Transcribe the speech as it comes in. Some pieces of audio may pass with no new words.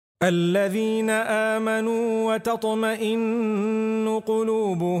الذين آمنوا وتطمئن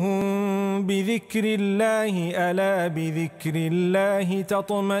قلوبهم بذكر الله ألا بذكر الله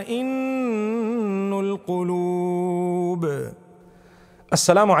تطمئن القلوب.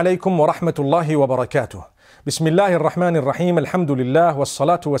 السلام عليكم ورحمة الله وبركاته. بسم الله الرحمن الرحيم. الحمد لله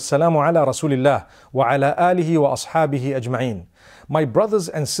والصلاة والسلام على رسول الله وعلى آله وأصحابه أجمعين. My brothers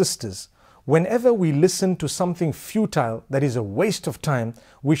and sisters, whenever we listen to something futile that is a waste of time,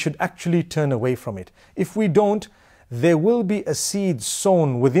 we should actually turn away from it. If we don't, there will be a seed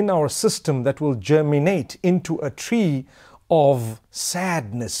sown within our system that will germinate into a tree of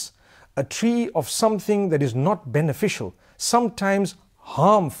sadness, a tree of something that is not beneficial, sometimes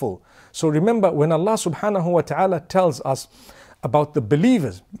harmful. So remember, when Allah subhanahu wa ta'ala tells us about the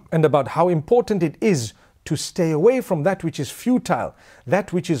believers and about how important it is to stay away from that which is futile,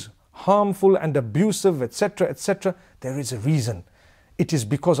 that which is harmful and abusive, etc., etc., there is a reason. It is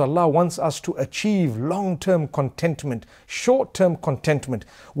because Allah wants us to achieve long-term contentment, short-term contentment.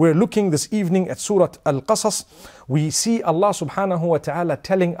 We're looking this evening at Surah Al-Qasas. We see Allah subhanahu wa ta'ala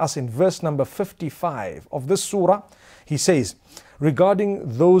telling us in verse number 55 of this surah. He says,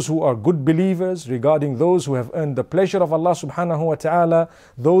 regarding those who are good believers, regarding those who have earned the pleasure of Allah subhanahu wa ta'ala,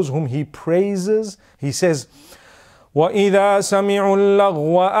 those whom He praises, He says, وَإِذَا سَمِعُوا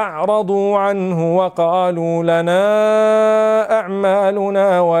اللَّغْوَ أَعْرَضُوا عَنْهُ وَقَالُوا لَنَا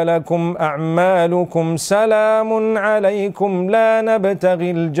أَعْمَالُنَا وَلَكُمْ أَعْمَالُكُمْ سَلَامٌ عَلَيْكُمْ لَا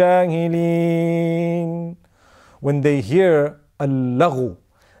نَبْتَغِي الْجَاهِلِينَ. When they hear al-laghu,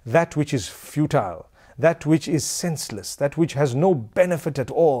 that which is futile, that which is senseless, that which has no benefit at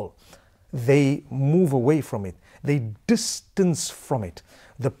all, they move away from it. They distance from it.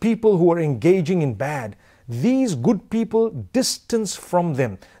 The people who are engaging in bad, these good people distance from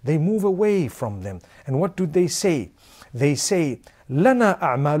them. They move away from them. And what do they say? They say, لَنَا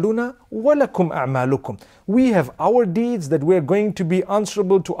أَعْمَالُنَا وَلَكُمْ أَعْمَالُكُمْ. We have our deeds that we're going to be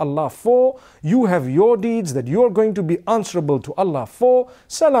answerable to Allah for. You have your deeds that you're going to be answerable to Allah for.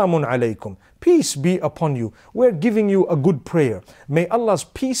 Salamun alaykum. Peace be upon you. We're giving you a good prayer. May Allah's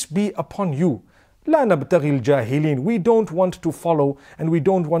peace be upon you. لَا نَبْتَغِي الْجَاهِلِينَ. We don't want to follow and we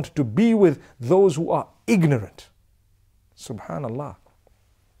don't want to be with those who are ignorant. Subhanallah.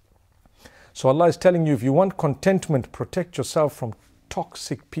 So Allah is telling you, if you want contentment, protect yourself from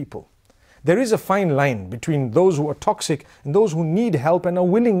toxic people. There is a fine line between those who are toxic and those who need help and are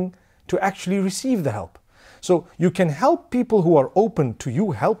willing to actually receive the help. So you can help people who are open to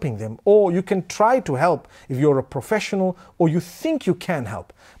you helping them, or you can try to help if you're a professional or you think you can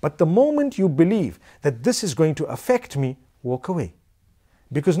help. But the moment you believe that this is going to affect me, walk away.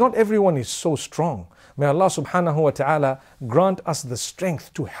 Because not everyone is so strong. May Allah subhanahu wa ta'ala grant us the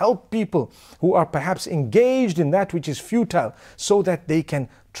strength to help people who are perhaps engaged in that which is futile, so that they can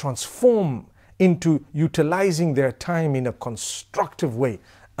transform into utilizing their time in a constructive way.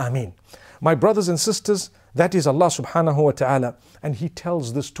 Ameen. My brothers and sisters, that is Allah subhanahu wa ta'ala, and He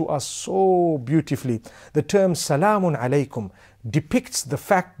tells this to us so beautifully. The term Salamun alaykum depicts the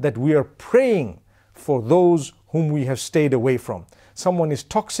fact that we are praying for those whom we have stayed away from. Someone is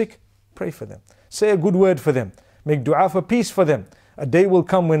toxic, pray for them. Say a good word for them. Make dua for peace for them. A day will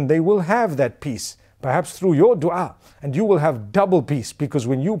come when they will have that peace, perhaps through your dua, and you will have double peace, because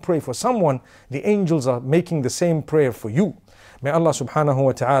when you pray for someone, the angels are making the same prayer for you. May Allah subhanahu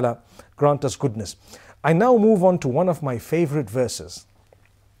wa ta'ala grant us goodness. I now move on to one of my favorite verses.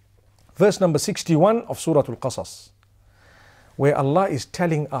 Verse number 61 of Surah Al-Qasas, where Allah is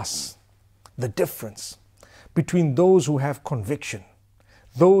telling us the difference between those who have conviction,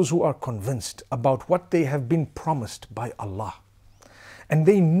 those who are convinced about what they have been promised by Allah, and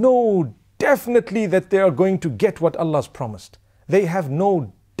they know definitely that they are going to get what Allah has promised. They have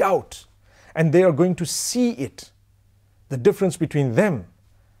no doubt, and they are going to see it. The difference between them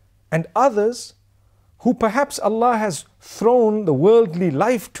and others who perhaps Allah has thrown the worldly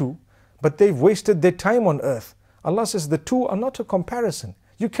life to, but they've wasted their time on earth. Allah says the two are not a comparison.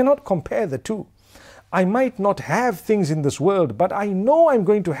 You cannot compare the two. I might not have things in this world, but I know I'm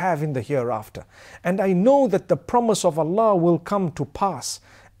going to have in the hereafter. And I know that the promise of Allah will come to pass,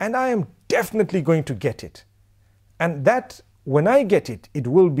 and I am definitely going to get it. And that, when I get it, it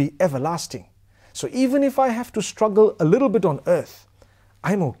will be everlasting. So even if I have to struggle a little bit on earth,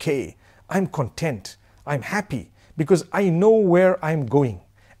 I'm okay, I'm content, I'm happy, because I know where I'm going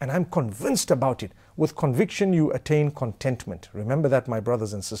and I'm convinced about it. With conviction, you attain contentment. Remember that, my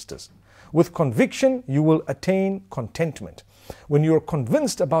brothers and sisters. With conviction, you will attain contentment. When you're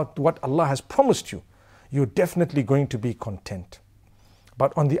convinced about what Allah has promised you, you're definitely going to be content.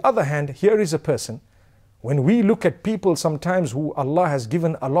 But on the other hand, here is a person When we look at people sometimes who Allah has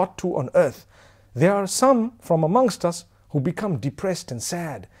given a lot to on earth, there are some from amongst us who become depressed and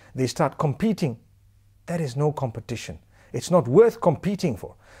sad. They start competing. That is no competition. It's not worth competing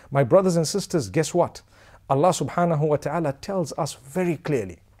for. My brothers and sisters, guess what? Allah subhanahu wa ta'ala tells us very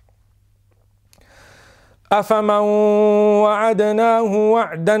clearly. أَفَمَنْ وَعَدْنَاهُ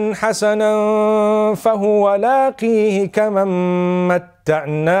وَعْدًا حَسَنًا فَهُوَ لَاقِيهِ كَمَنْ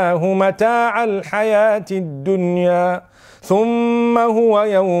مَتَّعْنَاهُ مَتَاعَ الْحَيَاةِ الدُّنْيَا ثُمَّ هُوَ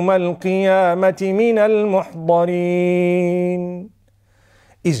يَوْمَ الْقِيَامَةِ مِنَ الْمُحْضَرِينَ.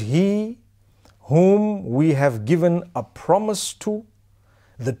 Is he whom we have given a promise to,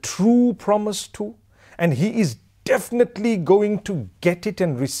 the true promise to, and he is definitely going to get it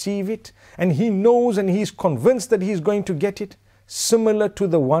and receive it, and he knows and he is convinced that he is going to get it, similar to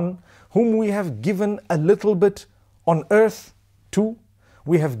the one whom we have given a little bit on earth to?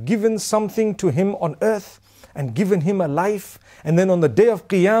 We have given something to him on earth and given him a life, and then on the day of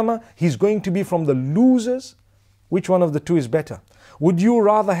Qiyamah he's going to be from the losers. Which one of the two is better? Would you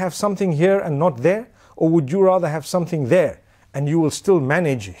rather have something here and not there, or would you rather have something there and you will still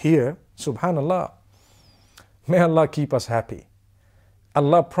manage here? Subhanallah. May Allah keep us happy.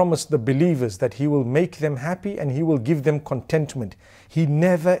 Allah promised the believers that He will make them happy and He will give them contentment. He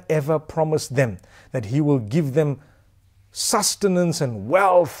never ever promised them that He will give them sustenance and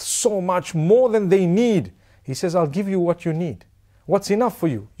wealth, so much more than they need. He says, I'll give you what you need. What's enough for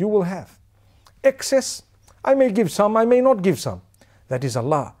you, you will have. Excess, I may give some, I may not give some. That is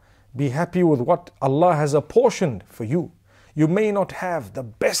Allah. Be happy with what Allah has apportioned for you. You may not have the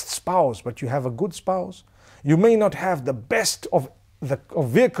best spouse, but you have a good spouse. You may not have the best of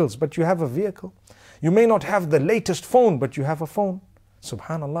vehicles, but you have a vehicle. You may not have the latest phone, but you have a phone.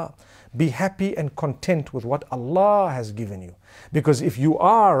 Subhanallah. Be happy and content with what Allah has given you. Because if you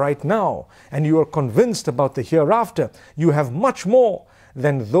are right now and you are convinced about the hereafter, you have much more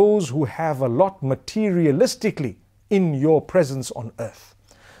than those who have a lot materialistically in your presence on earth.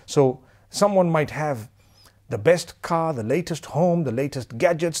 So someone might have the best car, the latest home, the latest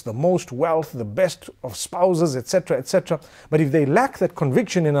gadgets, the most wealth, the best of spouses, etc., etc. But if they lack that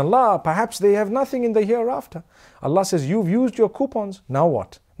conviction in Allah, perhaps they have nothing in the hereafter. Allah says, you've used your coupons, now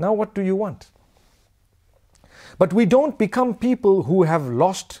what? Now what do you want? But we don't become people who have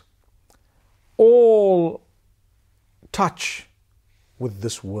lost all touch with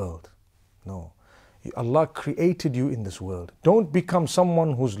this world. No. Allah created you in this world. Don't become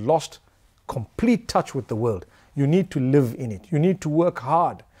someone who's lost complete touch with the world. You need to live in it. You need to work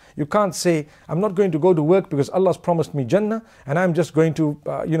hard. You can't say, I'm not going to go to work because Allah's promised me Jannah and I'm just going to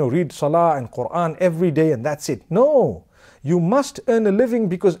read Salah and Quran every day and that's it. No. You must earn a living,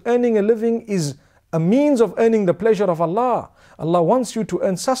 because earning a living is a means of earning the pleasure of Allah. Allah wants you to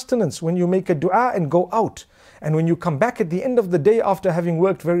earn sustenance when you make a dua and go out. And when you come back at the end of the day after having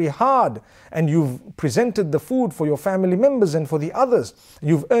worked very hard and you've presented the food for your family members and for the others,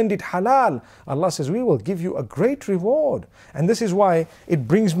 you've earned it halal, Allah says, we will give you a great reward. And this is why it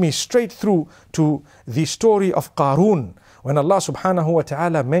brings me straight through to the story of Qarun. When Allah subhanahu wa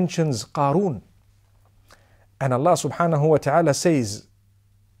ta'ala mentions Qarun, and Allah subhanahu wa ta'ala says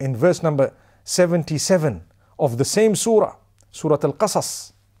in verse number 77 of the same surah, Surah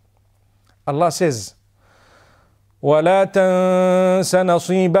Al-Qasas, Allah says, وَلَا تَنْسَ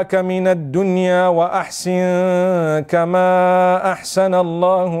نَصِيبَكَ مِنَ الدُّنْيَا وَأَحْسِنْ كَمَا أَحْسَنَ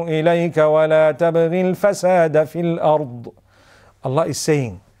اللَّهُ إِلَيْكَ وَلَا تَبْغِ الْفَسَادَ فِي الْأَرْضِ. Allah is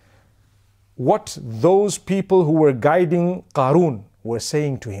saying what those people who were guiding Qarun were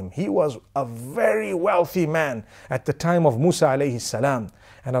saying to him. He was a very wealthy man at the time of Musa alayhi salam.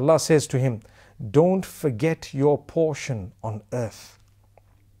 And Allah says to him, don't forget your portion on earth.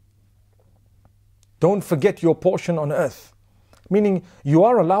 Don't forget your portion on earth. Meaning you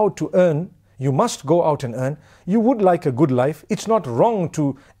are allowed to earn, you must go out and earn. You would like a good life. It's not wrong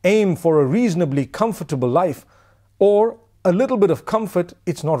to aim for a reasonably comfortable life or a little bit of comfort.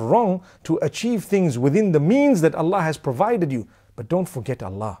 It's not wrong to achieve things within the means that Allah has provided you. But don't forget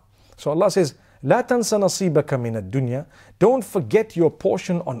Allah. So Allah says, لا تنس نصيبك من الدنيا. Don't forget your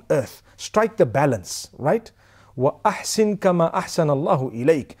portion on earth. Strike the balance, right? وَأَحْسِنْ كَمَا أَحْسَنَ اللَّهُ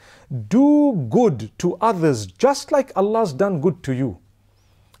إِلَيْكَ. Do good to others just like Allah's done good to you.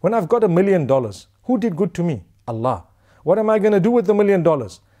 When I've got $1 million, who did good to me? Allah. What am I going to do with the $1 million?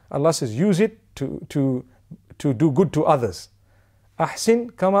 Allah says, use it to do good to others.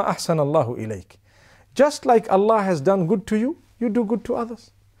 أَحْسِنْ كَمَا أَحْسَنَ اللَّهُ إِلَيْكَ. Just like Allah has done good to you, you do good to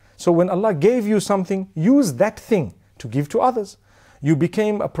others. So when Allah gave you something, use that thing to give to others. You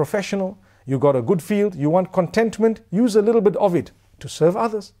became a professional, you got a good field, you want contentment, use a little bit of it to serve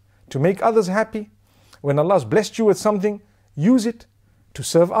others, to make others happy. When Allah has blessed you with something, use it to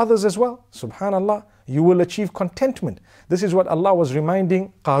serve others as well. Subhanallah, you will achieve contentment. This is what Allah was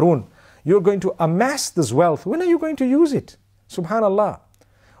reminding Qarun. You're going to amass this wealth. When are you going to use it? Subhanallah.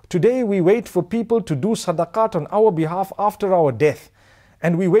 Today we wait for people to do sadaqat on our behalf after our death.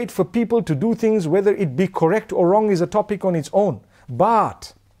 And we wait for people to do things, whether it be correct or wrong is a topic on its own.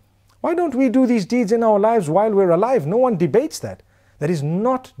 But why don't we do these deeds in our lives while we're alive? No one debates that. That is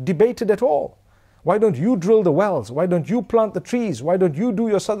not debated at all. Why don't you drill the wells? Why don't you plant the trees? Why don't you do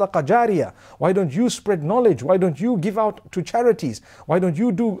your sadaqah jariyah? Why don't you spread knowledge? Why don't you give out to charities? Why don't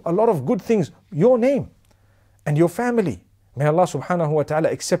you do a lot of good things? Your name and your family. May Allah subhanahu wa ta'ala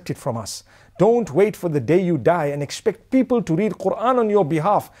accept it from us. Don't wait for the day you die and expect people to read Quran on your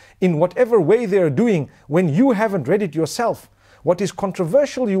behalf in whatever way they are doing when you haven't read it yourself. What is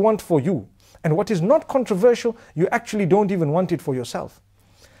controversial you want for you, and what is not controversial you actually don't even want it for yourself.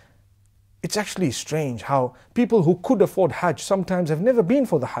 It's actually strange how people who could afford Hajj sometimes have never been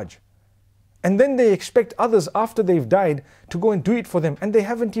for the Hajj. And then they expect others after they've died to go and do it for them. And they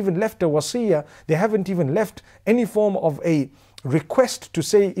haven't even left a wasiyah. They haven't even left any form of a request to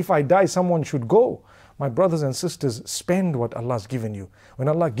say, if I die, someone should go. My brothers and sisters, spend what Allah's given you. When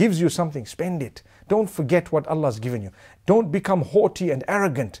Allah gives you something, spend it. Don't forget what Allah's given you. Don't become haughty and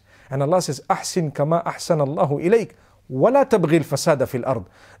arrogant. And Allah says, أحسن كما أحسن الله إليك ولا تبغي الفساد في الأرض.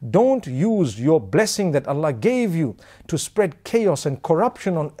 Don't use your blessing that Allah gave you to spread chaos and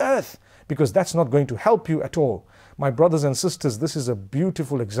corruption on earth, because that's not going to help you at all. My brothers and sisters, this is a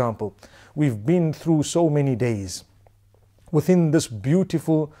beautiful example. We've been through so many days within this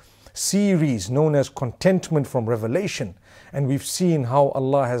beautiful series known as Contentment from Revelation, and we've seen how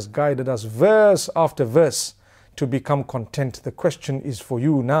Allah has guided us verse after verse to become content. The question is for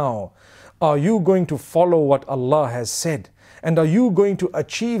you now. Are you going to follow what Allah has said? And are you going to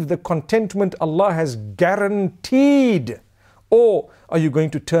achieve the contentment Allah has guaranteed? Or are you going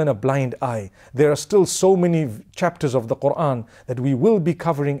to turn a blind eye? There are still so many chapters of the Quran that we will be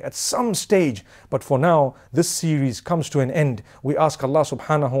covering at some stage. But for now, this series comes to an end. We ask Allah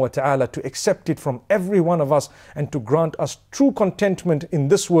subhanahu wa ta'ala to accept it from every one of us and to grant us true contentment in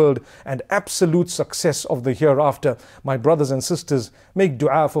this world and absolute success of the hereafter. My brothers and sisters, make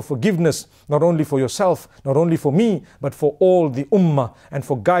dua for forgiveness, not only for yourself, not only for me, but for all the ummah and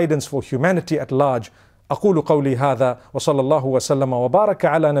for guidance for humanity at large. أقول قولي هذا وصلى الله وسلم وبارك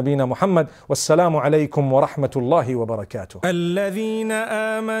على نبينا محمد والسلام عليكم ورحمة الله وبركاته. الذين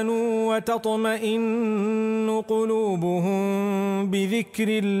آمنوا وتطمئن قلوبهم بذكر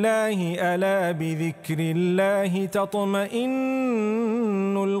الله ألا بذكر الله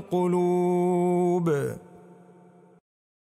تطمئن القلوب.